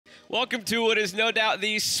Welcome to what is no doubt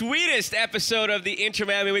the sweetest episode of the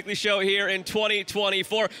InterMiami Weekly Show here in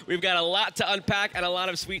 2024. We've got a lot to unpack and a lot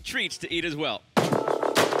of sweet treats to eat as well.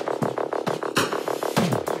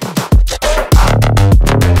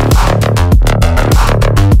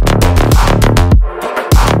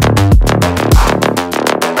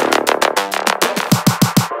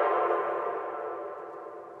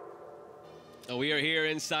 We are here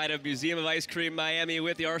inside of Museum of Ice Cream, Miami,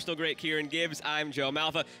 with the Arsenal great Kieran Gibbs. I'm Joe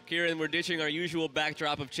Malfa. Kieran, we're ditching our usual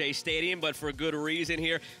backdrop of Chase Stadium, but for a good reason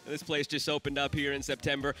here. This place just opened up here in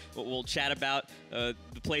September. We'll chat about the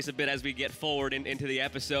place a bit as we get forward into the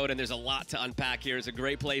episode, and there's a lot to unpack here. It's a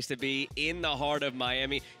great place to be in the heart of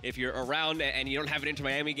Miami. If you're around and you don't have an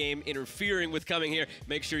Inter-Miami game interfering with coming here,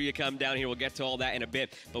 make sure you come down here. We'll get to all that in a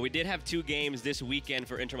bit. But we did have two games this weekend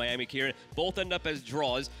for Inter-Miami, Kieran. Both end up as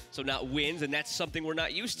draws, so not wins, and that's something we're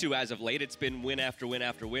not used to as of late. It's been win after win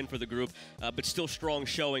after win for the group, but still strong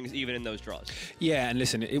showings even in those draws. Yeah, and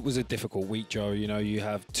listen, it was a difficult week, Joe. You know, you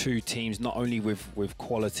have two teams not only with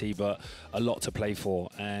quality but a lot to play for,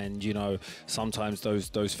 and you know sometimes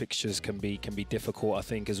those fixtures can be difficult. I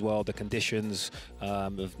think as well the conditions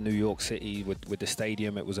of New York City with the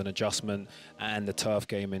stadium, it was an adjustment, and the turf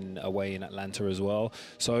game away in Atlanta as well.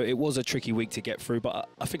 So it was a tricky week to get through, but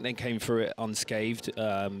I think they came through it unscathed.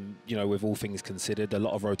 You know, with all things considered, a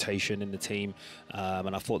lot of rotation in the team,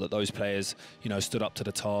 and I thought that those players, you know, stood up to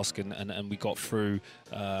the task, and we got through,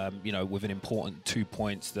 you know, with an important 2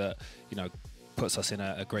 points that, you know, puts us in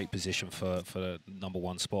a great position for the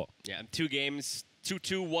 #1 spot. Yeah, 2 games.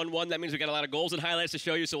 2-2, 1-1. That means we got a lot of goals and highlights to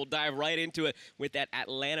show you, so we'll dive right into it with that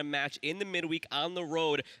Atlanta match in the midweek on the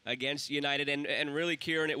road against United. And really,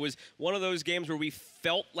 Kieran, it was one of those games where we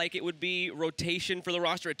felt like it would be rotation for the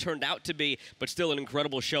roster. It turned out to be, but still an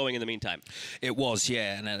incredible showing in the meantime. It was,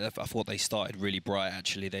 yeah, and I thought they started really bright,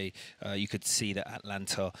 actually. You could see that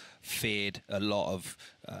Atlanta feared a lot of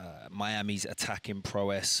Miami's attacking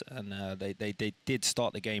prowess, and they did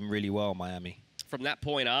start the game really well, Miami. From that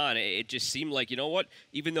point on, it just seemed like, you know what,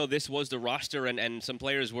 even though this was the roster and some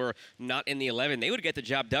players were not in the 11, they would get the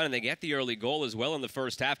job done, and they get the early goal as well in the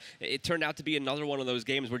first half. It turned out to be another one of those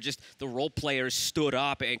games where just the role players stood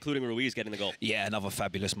up, including Ruiz getting the goal. Yeah, another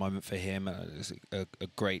fabulous moment for him. It's a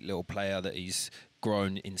great little player that he's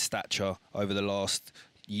grown in stature over the last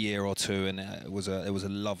year or two, and it was a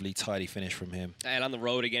lovely, tidy finish from him. And on the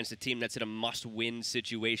road against a team that's in a must-win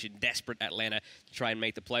situation, desperate Atlanta to try and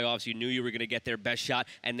make the playoffs. You knew you were going to get their best shot,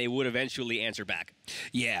 and they would eventually answer back.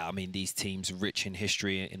 Yeah, I mean, these teams rich in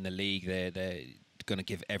history in the league, they're going to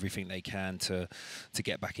give everything they can to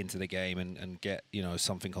get back into the game and get, you know,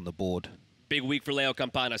 something on the board. Big week for Leo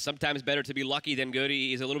Campana. Sometimes better to be lucky than good.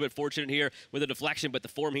 He's a little bit fortunate here with a deflection, but the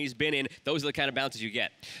form he's been in, those are the kind of bounces you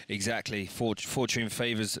get. Exactly. Fortune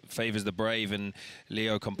favors the brave, and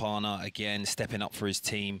Leo Campana, again, stepping up for his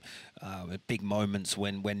team at big moments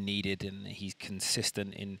when needed, and he's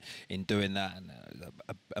consistent in doing that. And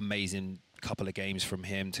amazing couple of games from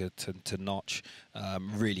him to notch.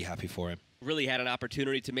 Really happy for him. Really had an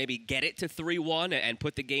opportunity to maybe get it to 3-1 and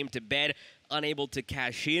put the game to bed. Unable to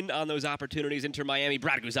cash in on those opportunities. Inter-Miami,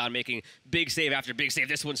 Brad Guzan making big save after big save.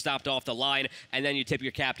 This one stopped off the line, and then you tip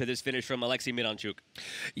your cap to this finish from Alexi.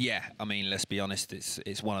 Yeah, I mean, let's be honest,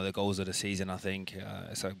 it's one of the goals of the season, I think.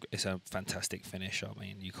 It's a fantastic finish. I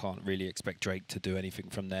mean, you can't really expect Drake to do anything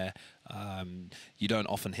from there. You don't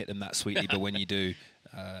often hit them that sweetly, but when you do,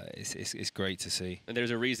 it's great to see. And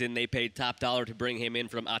there's a reason they paid top dollar to bring him in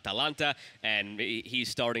from Atalanta, and he's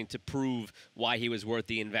starting to prove why he was worth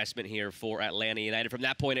the investment here for Atlanta United. From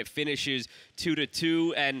that point, it finishes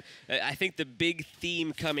 2-2, and I think the big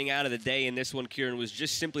theme coming out of the day in this one, Kieran, was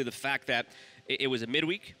just simply the fact that it was a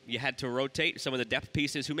midweek. You had to rotate some of the depth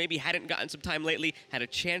pieces who maybe hadn't gotten some time lately, had a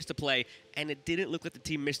chance to play, and it didn't look like the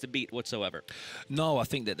team missed a beat whatsoever. No, I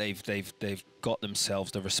think that they've got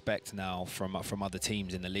themselves the respect now from other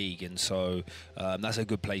teams in the league, and so that's a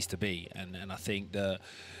good place to be. And I think that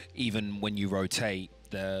even when you rotate,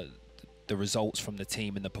 the results from the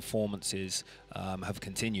team and the performances have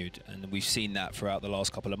continued, and we've seen that throughout the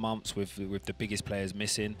last couple of months with the biggest players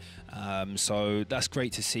missing. So that's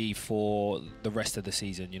great to see for the rest of the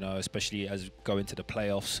season, you know, especially as we go into the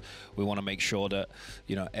playoffs. We want to make sure that,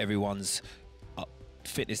 you know, everyone's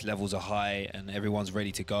fitness levels are high and everyone's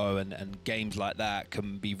ready to go, and games like that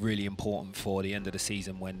can be really important for the end of the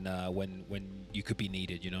season when you could be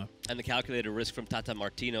needed, you know. And the calculated risk from Tata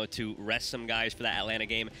Martino to rest some guys for that Atlanta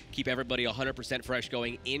game, keep everybody 100% fresh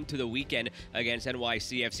going into the weekend against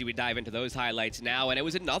NYCFC. We dive into those highlights now, and it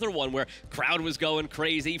was another one where crowd was going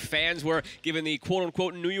crazy. Fans were given the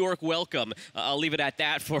quote-unquote New York welcome. I'll leave it at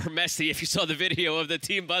that for Messi. If you saw the video of the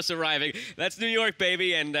team bus arriving, that's New York,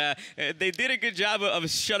 baby, and they did a good job of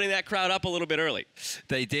shutting that crowd up a little bit early.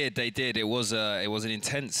 They did. It was an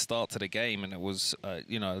intense start to the game, and it was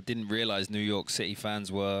you know, I didn't realize New York City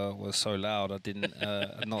fans were so loud. I didn't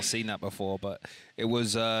I'd not seen that before, but it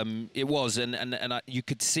was and you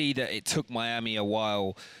could see that it took Miami a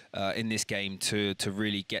while in this game to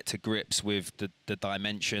really get to grips with the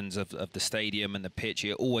dimensions of the stadium and the pitch.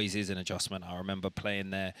 It always is an adjustment. I remember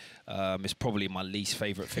playing there. It's probably my least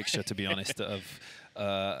favorite fixture, to be honest, of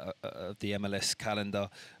the MLS calendar.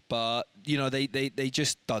 But you know, they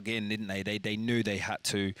just dug in, didn't they? They knew they had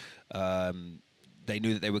to. They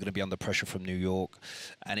knew that they were going to be under pressure from New York,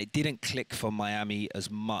 and it didn't click for Miami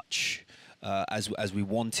as much as we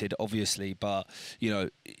wanted, obviously. But you know,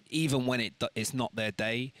 even when it's not their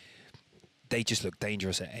day, they just look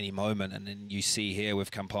dangerous at any moment. And then you see here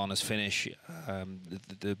with Campana's finish,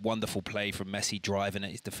 the wonderful play from Messi driving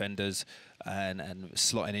at his defenders and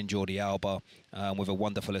slotting in Jordi Alba with a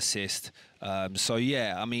wonderful assist. So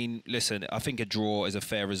yeah, I mean, listen, I think a draw is a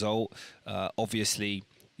fair result. Obviously,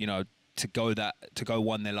 you know, to go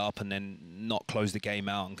 1-0 up and then not close the game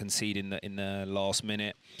out and concede in the last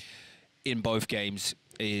minute in both games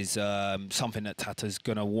is something that Tata's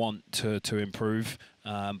going to want to improve.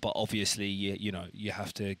 But obviously, you know, you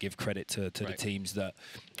have to give credit to right. The teams that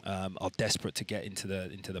are desperate to get into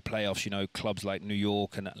the playoffs. You know, clubs like New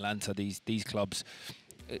York and Atlanta, these clubs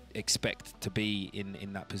expect to be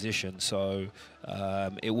in that position. So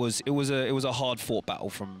it was a hard fought battle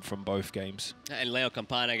from both games. And Leo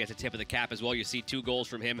Campana gets a tip of the cap as well. You see 2 goals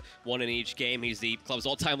from him, 1 in each game. He's the club's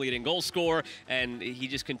all-time leading goal scorer, and he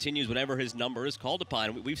just continues whenever his number is called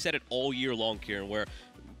upon. We've said it all year long, Kieran, where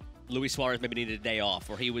Luis Suarez maybe needed a day off,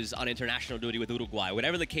 or he was on international duty with Uruguay.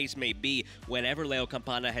 Whatever the case may be, whenever Leo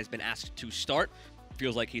Campana has been asked to start,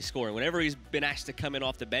 feels like he's scoring. Whenever he's been asked to come in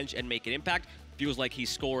off the bench and make an impact, feels like he's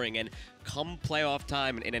scoring. And come playoff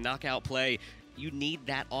time in a knockout play, you need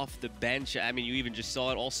that off the bench. I mean, you even just saw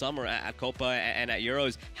it all summer at Copa and at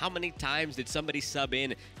Euros. How many times did somebody sub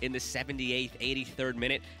in the 78th, 83rd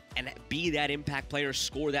minute and be that impact player,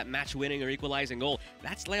 score that match-winning or equalizing goal?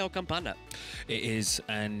 That's Leo Campana. It is,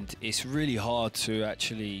 and it's really hard to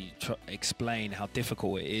actually explain how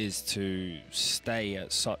difficult it is to stay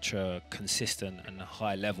at such a consistent and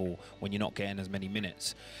high level when you're not getting as many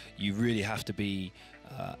minutes. You really have to be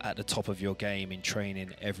at the top of your game in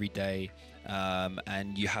training every day,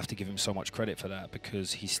 and you have to give him so much credit for that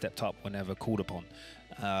because he stepped up whenever called upon.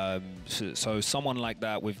 So someone like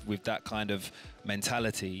that with that kind of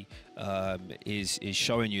mentality is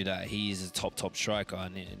showing you that he is a top striker,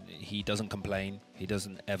 and he doesn't complain. He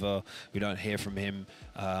doesn't ever. We don't hear from him.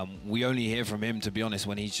 We only hear from him, to be honest,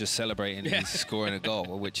 when he's just celebrating and he's scoring a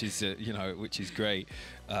goal, which is which is great.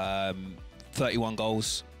 31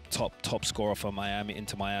 goals. Top scorer for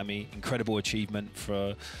Inter Miami. Incredible achievement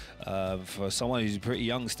for someone who's pretty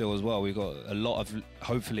young still as well. We've got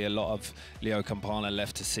hopefully a lot of Leo Campana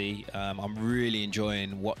left to see. I'm really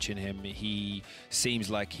enjoying watching him. He seems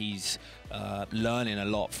like he's learning a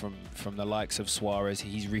lot from the likes of Suarez.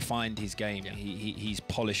 He's refined his game. Yeah. He's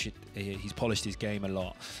polished his game a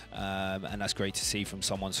lot, and that's great to see from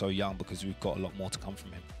someone so young because we've got a lot more to come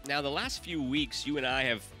from him. Now, the last few weeks, you and I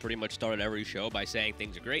have pretty much started every show by saying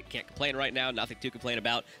things are great, can't complain right now, nothing to complain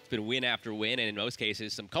about. It's been win after win, and in most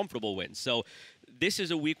cases, some comfortable wins. So this is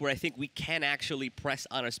a week where I think we can actually press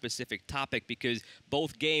on a specific topic because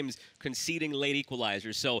both games conceding late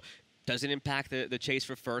equalizers. So doesn't impact the chase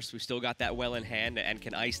for first. We've still got that well in hand and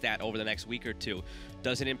can ice that over the next week or two.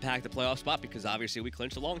 Doesn't impact the playoff spot because obviously we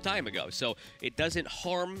clinched a long time ago. So it doesn't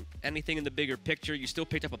harm anything in the bigger picture. You still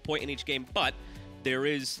picked up a point in each game, but there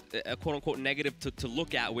is a quote-unquote negative to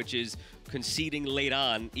look at, which is conceding late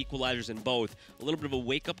on, equalizers in both. A little bit of a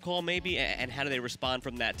wake-up call maybe, and how do they respond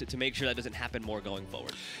from that to make sure that doesn't happen more going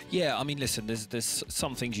forward? Yeah, I mean, listen, there's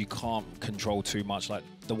some things you can't control too much, like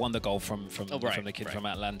the wonder goal from the kid from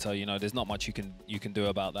Atlanta. You know, there's not much you can do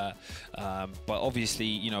about that. But obviously,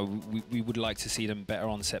 you know, we would like to see them better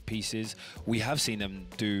on set pieces. We have seen them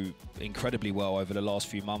do incredibly well over the last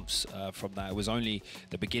few months from that. It was only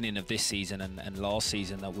the beginning of this season and last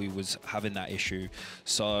season that we was having that issue.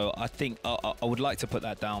 So I think I would like to put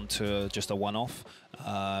that down to just a one-off.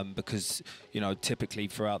 because, you know, typically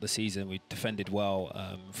throughout the season we defended well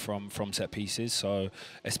from set pieces, so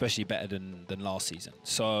especially better than last season.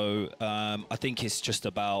 So I think it's just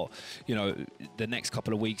about, you know, the next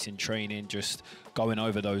couple of weeks in training, just going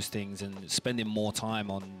over those things and spending more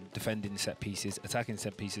time on defending set pieces, attacking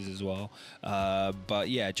set pieces as well. But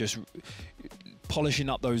yeah, just polishing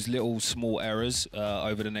up those little small errors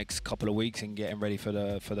over the next couple of weeks and getting ready for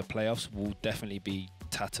the playoffs will definitely be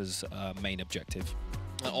Tata's main objective.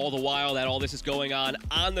 All the while that all this is going on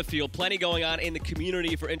the field, plenty going on in the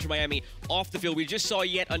community for InterMiami off the field. We just saw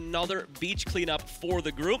yet another beach cleanup for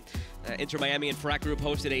the group. InterMiami and Frac Group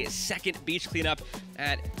hosted a second beach cleanup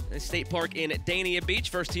at the State Park in Dania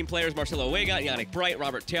Beach. First team players Marcelo Wega, Yannick Bright,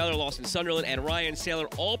 Robert Taylor, Lawson Sunderland, and Ryan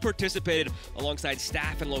Saylor all participated alongside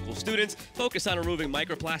staff and local students, focused on removing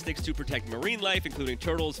microplastics to protect marine life, including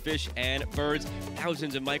turtles, fish, and birds.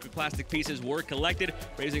 Thousands of microplastic pieces were collected,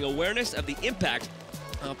 raising awareness of the impact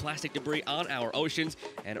plastic debris on our oceans,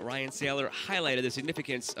 and Ryan Saylor highlighted the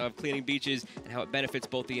significance of cleaning beaches and how it benefits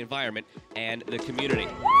both the environment and the community.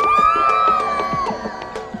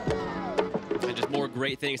 And just more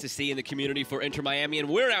great things to see in the community for InterMiami, and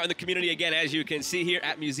we're out in the community again, as you can see here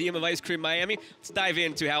at Museum of Ice Cream Miami. Let's dive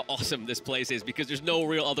into how awesome this place is, because there's no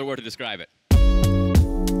real other word to describe it.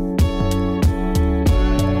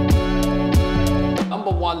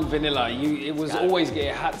 Number one, vanilla. It was always,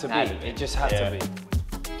 it had to be. It just had to be.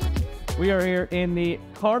 We are here in the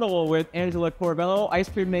carnival with Angela Corbello, ice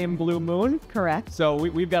cream named Blue Moon. Correct. So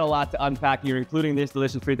we've got a lot to unpack here, including this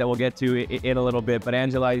delicious treat that we'll get to in a little bit. But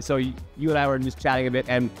Angela, so you and I were just chatting a bit,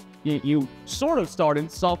 and you sort of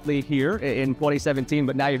started softly here in 2017,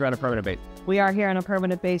 but now you're on a permanent base. We are here on a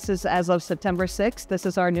permanent basis as of September 6th. This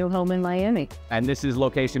is our new home in Miami. And this is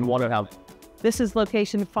location 1 of how? This is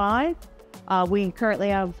location 5. We currently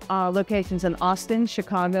have locations in Austin,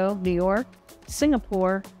 Chicago, New York,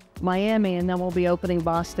 Singapore, Miami, and then we'll be opening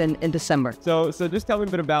Boston in December. So just tell me a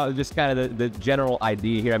bit about just kind of the general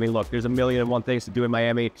idea here. I mean, look, there's 1,000,001 things to do in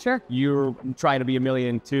Miami. Sure. You're trying to be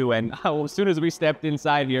 1,000,000 too, and as soon as we stepped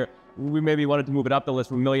inside here, we maybe wanted to move it up the list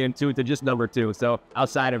from 1,000,002 to just number 2. So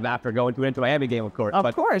outside of after going to InterMiami game, of course.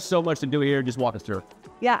 Of course. So much to do here. Just walk us through.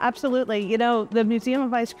 Yeah, absolutely. You know, the Museum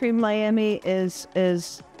of Ice Cream Miami is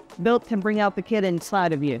built to bring out the kid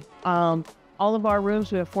inside of you. All of our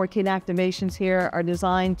rooms, we have 14 activations here, are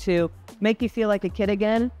designed to make you feel like a kid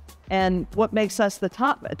again. And what makes us the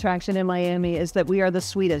top attraction in Miami is that we are the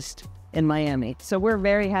sweetest in Miami. So we're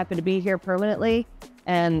very happy to be here permanently,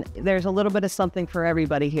 and there's a little bit of something for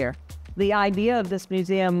everybody here. The idea of this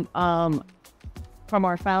museum from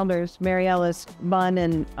our founders, Mary Ellis Bunn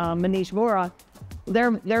and Manish Vora,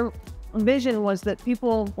 their vision was that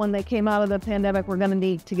people, when they came out of the pandemic, were going to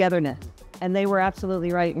need togetherness. And they were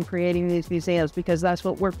absolutely right in creating these museums, because that's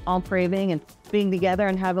what we're all craving, and being together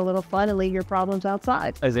and have a little fun and leave your problems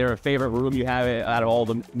outside. Is there a favorite room you have out of all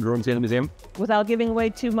the rooms in the museum? Without giving away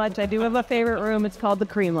too much, I do have a favorite room. It's called the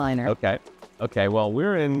Creamliner. Okay, well,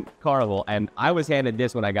 we're in Carnival, and I was handed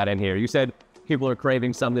this when I got in here. You said people are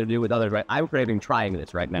craving something to do with others, right? I'm craving trying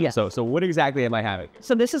this right now. Yes. So what exactly am I having?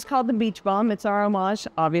 So this is called the Beach Bomb. It's our homage,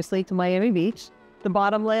 obviously, to Miami Beach. The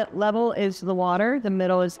bottom level is the water. The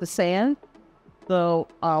middle is the sand. The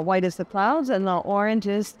white is the clouds, and the orange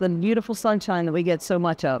is the beautiful sunshine that we get so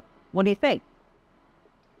much of. What do you think?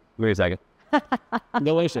 Wait a second.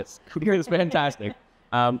 Delicious. It's fantastic.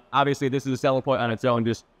 Obviously, this is a selling point on its own.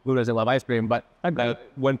 Just who doesn't love ice cream? But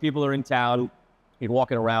when people are in town, you're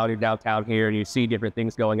walking around, you're downtown here, and you see different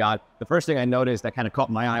things going on. The first thing I noticed that kind of caught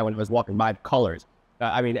my eye when I was walking by, the colors.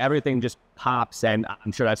 I mean, everything just pops, and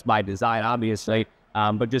I'm sure that's by design, obviously.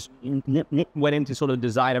 But just went into sort of the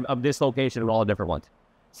design of this location and all the different ones.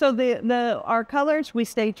 So our colors, we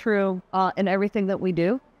stay true in everything that we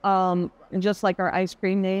do, and just like our ice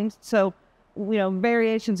cream names. So, you know,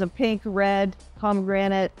 variations of pink, red,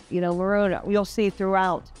 pomegranate, you know, maroon, you'll see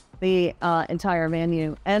throughout the entire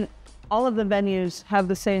menu. And all of the venues have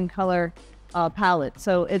the same color palette.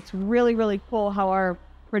 So it's really, really cool how our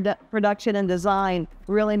production and design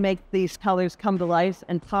really make these colors come to life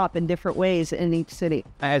and pop in different ways in each city.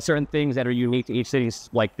 And certain things that are unique to each city,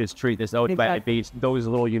 like this treat, this oat beach, those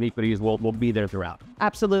little uniquities will be there throughout.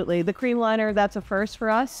 Absolutely. The Creamliner, that's a first for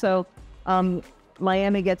us. So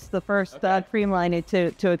Miami gets the first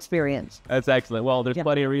Creamliner to experience. That's excellent. Well, there's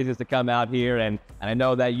plenty of reasons to come out here, and I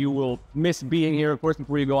know that you will miss being here, of course,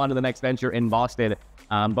 before you go on to the next venture in Boston.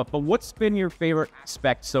 But what's been your favorite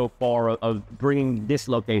aspect so far of bringing this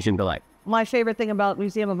location to life? my favorite thing about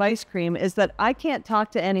Museum of Ice Cream is that I can't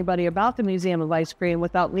talk to anybody about the Museum of Ice Cream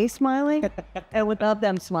without me smiling and without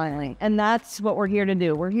them smiling. And that's what we're here to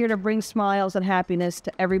do. We're here to bring smiles and happiness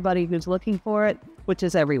to everybody who's looking for it, which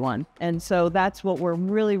is everyone. And so that's what we're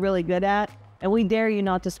really, really good at. And we dare you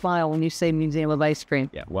not to smile when you say Museum of Ice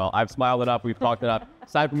Cream. Yeah, well, I've smiled it up. We've talked it up.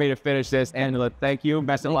 It's time for me to finish this. Angela, thank you.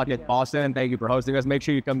 Best of luck in Boston. And thank you for hosting us. Make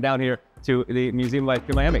sure you come down here to the Museum of Ice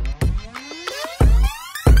Cream Miami.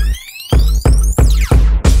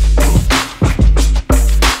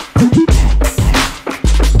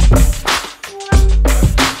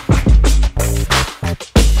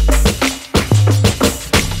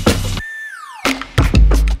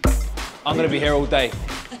 I'm going to be here all day.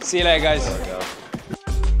 See you later, guys.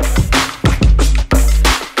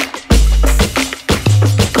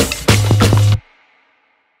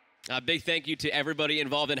 A big thank you to everybody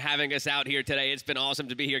involved in having us out here today. It's been awesome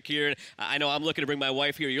to be here, Kieran. I know I'm looking to bring my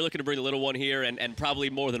wife here. You're looking to bring the little one here, and probably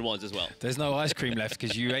more than once as well. There's no ice cream left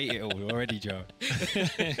because you ate it all already, Joe.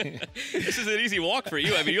 This is an easy walk for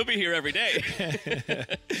you. I mean, you'll be here every day.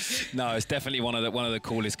 No, it's definitely one of the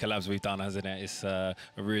coolest collabs we've done, hasn't it? It's a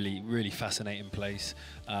really, really fascinating place.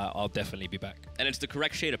 I'll definitely be back. And it's the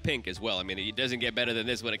correct shade of pink as well. I mean, it doesn't get better than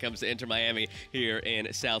this when it comes to InterMiami here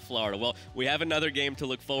in South Florida. Well, we have another game to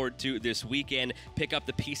look forward to this weekend. Pick up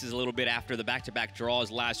the pieces a little bit after the back-to-back draws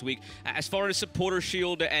last week. As far as Supporter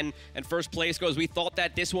Shield and first place goes, we thought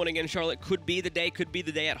that this one against Charlotte could be the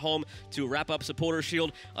day at home to wrap up Supporter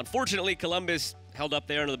Shield. Unfortunately, Columbus held up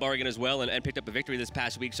there into the bargain as well and picked up a victory this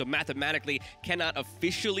past week, so mathematically cannot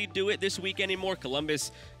officially do it this week anymore.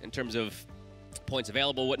 Columbus, in terms of points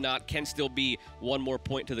available, whatnot, can still be one more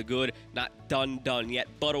point to the good. Not done yet,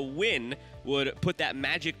 but a win would put that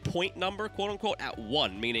magic point number, quote-unquote, at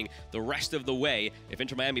 1, meaning the rest of the way, if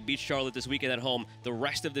InterMiami beats Charlotte this weekend at home, the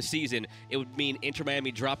rest of the season, it would mean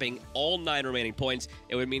InterMiami dropping all 9 remaining points.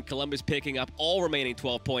 It would mean Columbus picking up all remaining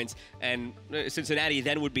 12 points, and Cincinnati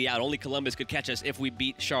then would be out. Only Columbus could catch us if we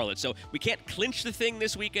beat Charlotte. So we can't clinch the thing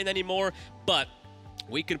this weekend anymore, but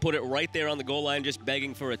we can put it right there on the goal line, just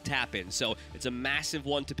begging for a tap-in. So it's a massive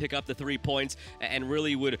one to pick up the 3 points, and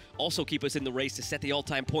really would also keep us in the race to set the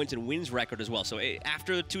all-time points and wins record as well. So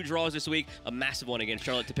after the 2 draws this week, a massive one against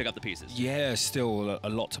Charlotte to pick up the pieces. Yeah, still a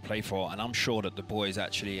lot to play for, and I'm sure that the boys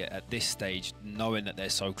actually at this stage, knowing that they're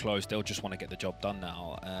so close, they'll just want to get the job done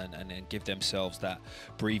now and give themselves that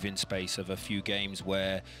breathing space of a few games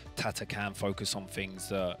where Tata can focus on things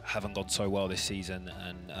that haven't gone so well this season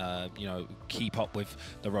and you know, keep up with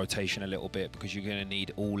the rotation a little bit, because you're going to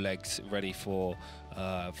need all legs ready for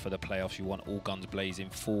the playoffs. You want all guns blazing,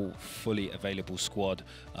 fully available squad.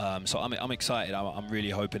 So I'm excited. I'm really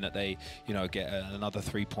hoping that they, you know, get another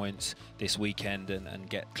 3 points this weekend and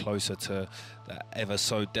get closer to that ever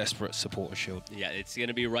so desperate Supporter Shield. Yeah, it's going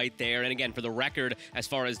to be right there. And again, for the record, as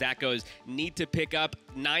far as that goes, need to pick up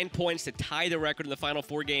 9 points to tie the record in the final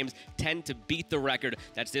 4 games, 10 to beat the record.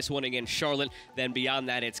 That's this one against Charlotte. Then beyond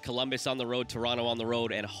that, it's Columbus on the road, Toronto on the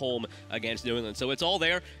road, and home against New England. So it's all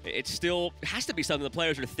there. It still has to be something the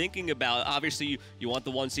players are thinking about. Obviously, you want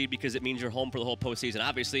the 1 seed because it means you're home for the whole postseason.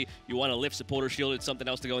 Obviously, you want to lift Supporter Shield. It's something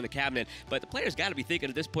else to go in the cabinet. But the players got to be thinking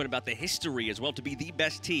at this point about the history as well, to be the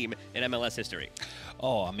best team in MLS history.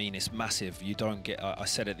 Oh, I mean, it's massive. You don't get, I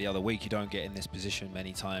said it the other week, you don't get in this position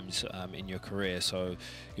many times in your career. So,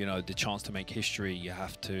 you know, the chance to make history, you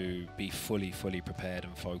have to be fully prepared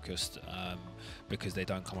and focused because they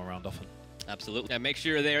don't come around often. Absolutely. And make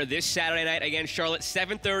sure you're there this Saturday night against Charlotte,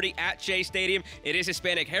 7:30 at Shea Stadium. It is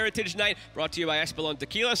Hispanic Heritage Night, brought to you by Espolon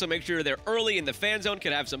Tequila, so make sure you're there early in the fan zone.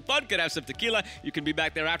 Could have some fun, could have some tequila. You can be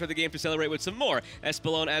back there after the game to celebrate with some more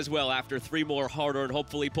Espolon as well, after 3 more hard-earned,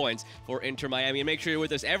 hopefully, points for InterMiami. And make sure you're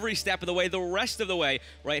with us every step of the way, the rest of the way,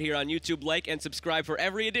 right here on YouTube. Like and subscribe for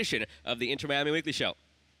every edition of the InterMiami Weekly Show.